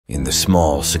In the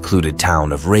small, secluded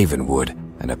town of Ravenwood,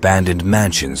 an abandoned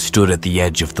mansion stood at the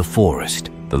edge of the forest.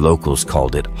 The locals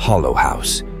called it Hollow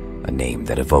House, a name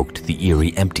that evoked the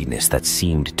eerie emptiness that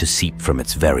seemed to seep from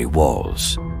its very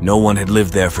walls. No one had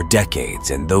lived there for decades,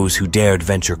 and those who dared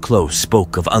venture close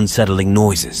spoke of unsettling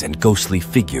noises and ghostly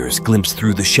figures glimpsed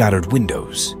through the shattered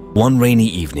windows. One rainy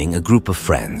evening, a group of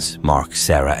friends, Mark,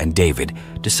 Sarah, and David,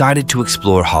 decided to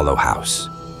explore Hollow House.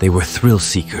 They were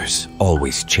thrill-seekers,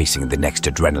 always chasing the next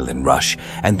adrenaline rush,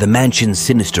 and the mansion's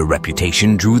sinister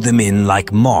reputation drew them in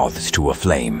like moths to a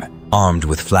flame. Armed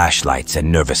with flashlights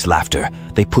and nervous laughter,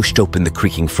 they pushed open the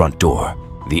creaking front door.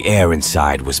 The air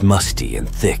inside was musty and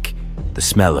thick, the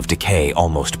smell of decay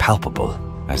almost palpable.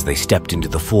 As they stepped into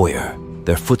the foyer,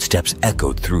 their footsteps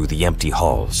echoed through the empty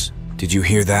halls. "Did you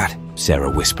hear that?" Sarah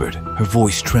whispered, her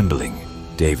voice trembling.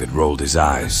 David rolled his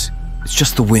eyes. "It's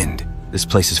just the wind. This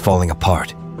place is falling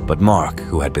apart." But Mark,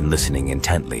 who had been listening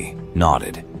intently,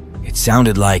 nodded. It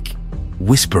sounded like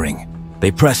whispering. They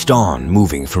pressed on,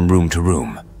 moving from room to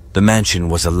room. The mansion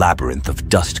was a labyrinth of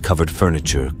dust-covered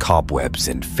furniture, cobwebs,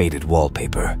 and faded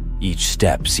wallpaper. Each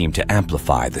step seemed to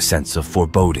amplify the sense of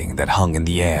foreboding that hung in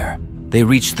the air. They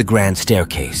reached the grand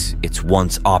staircase, its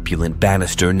once opulent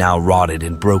banister now rotted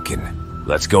and broken.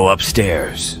 "Let's go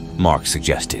upstairs," Mark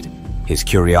suggested, his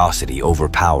curiosity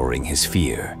overpowering his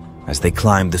fear. As they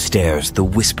climbed the stairs, the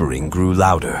whispering grew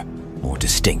louder, more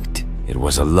distinct. It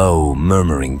was a low,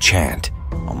 murmuring chant,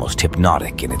 almost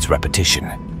hypnotic in its repetition.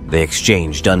 They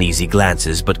exchanged uneasy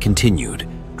glances but continued,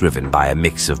 driven by a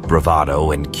mix of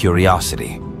bravado and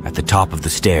curiosity. At the top of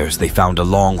the stairs, they found a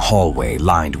long hallway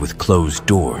lined with closed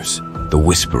doors. The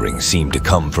whispering seemed to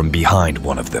come from behind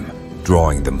one of them,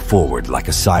 drawing them forward like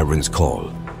a siren's call.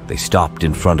 They stopped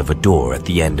in front of a door at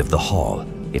the end of the hall,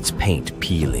 its paint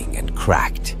peeling and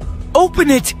cracked. "Open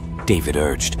it!" David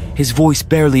urged, his voice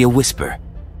barely a whisper.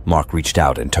 Mark reached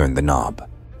out and turned the knob.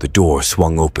 The door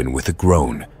swung open with a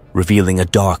groan, revealing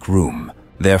a dark room.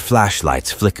 Their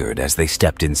flashlights flickered as they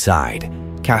stepped inside,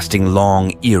 casting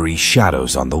long, eerie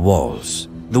shadows on the walls.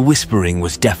 The whispering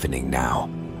was deafening now,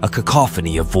 a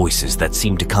cacophony of voices that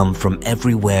seemed to come from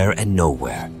everywhere and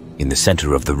nowhere. In the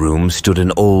center of the room stood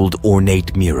an old,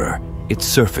 ornate mirror, its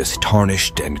surface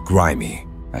tarnished and grimy.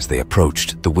 As they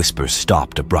approached, the whispers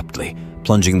stopped abruptly,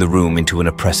 plunging the room into an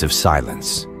oppressive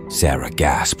silence. Sarah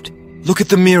gasped. "Look at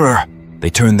the mirror!" They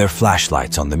turned their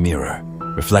flashlights on the mirror.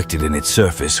 Reflected in its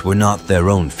surface were not their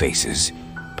own faces,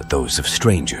 but those of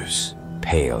strangers.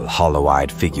 Pale,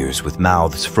 hollow-eyed figures with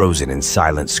mouths frozen in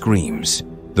silent screams.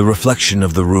 The reflection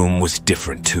of the room was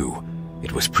different too.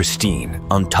 It was pristine,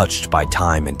 untouched by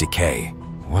time and decay.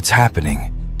 "What's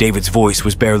happening?" David's voice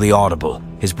was barely audible,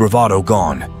 his bravado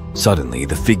gone. Suddenly,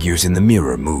 the figures in the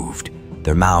mirror moved,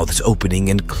 their mouths opening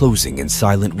and closing in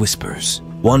silent whispers.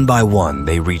 One by one,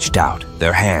 they reached out,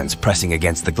 their hands pressing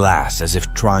against the glass as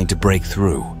if trying to break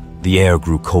through. The air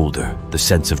grew colder, the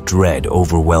sense of dread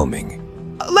overwhelming.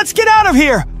 "Let's get out of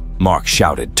here!" Mark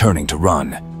shouted, turning to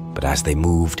run. But as they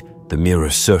moved, the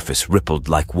mirror's surface rippled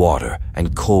like water,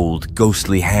 and cold,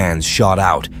 ghostly hands shot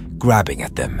out, grabbing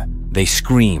at them. They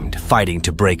screamed, fighting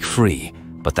to break free,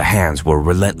 but the hands were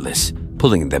relentless,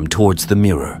 pulling them towards the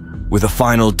mirror. With a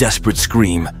final desperate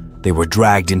scream, they were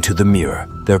dragged into the mirror,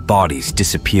 their bodies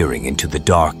disappearing into the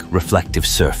dark, reflective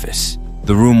surface.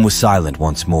 The room was silent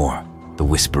once more, the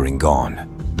whispering gone.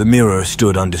 The mirror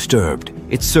stood undisturbed,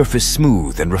 its surface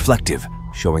smooth and reflective,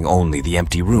 showing only the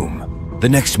empty room. The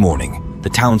next morning, the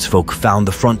townsfolk found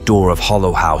the front door of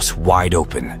Hollow House wide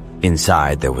open.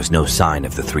 Inside, there was no sign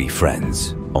of the three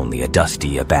friends, only a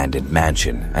dusty, abandoned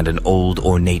mansion and an old,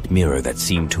 ornate mirror that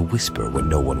seemed to whisper when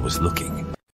no one was looking.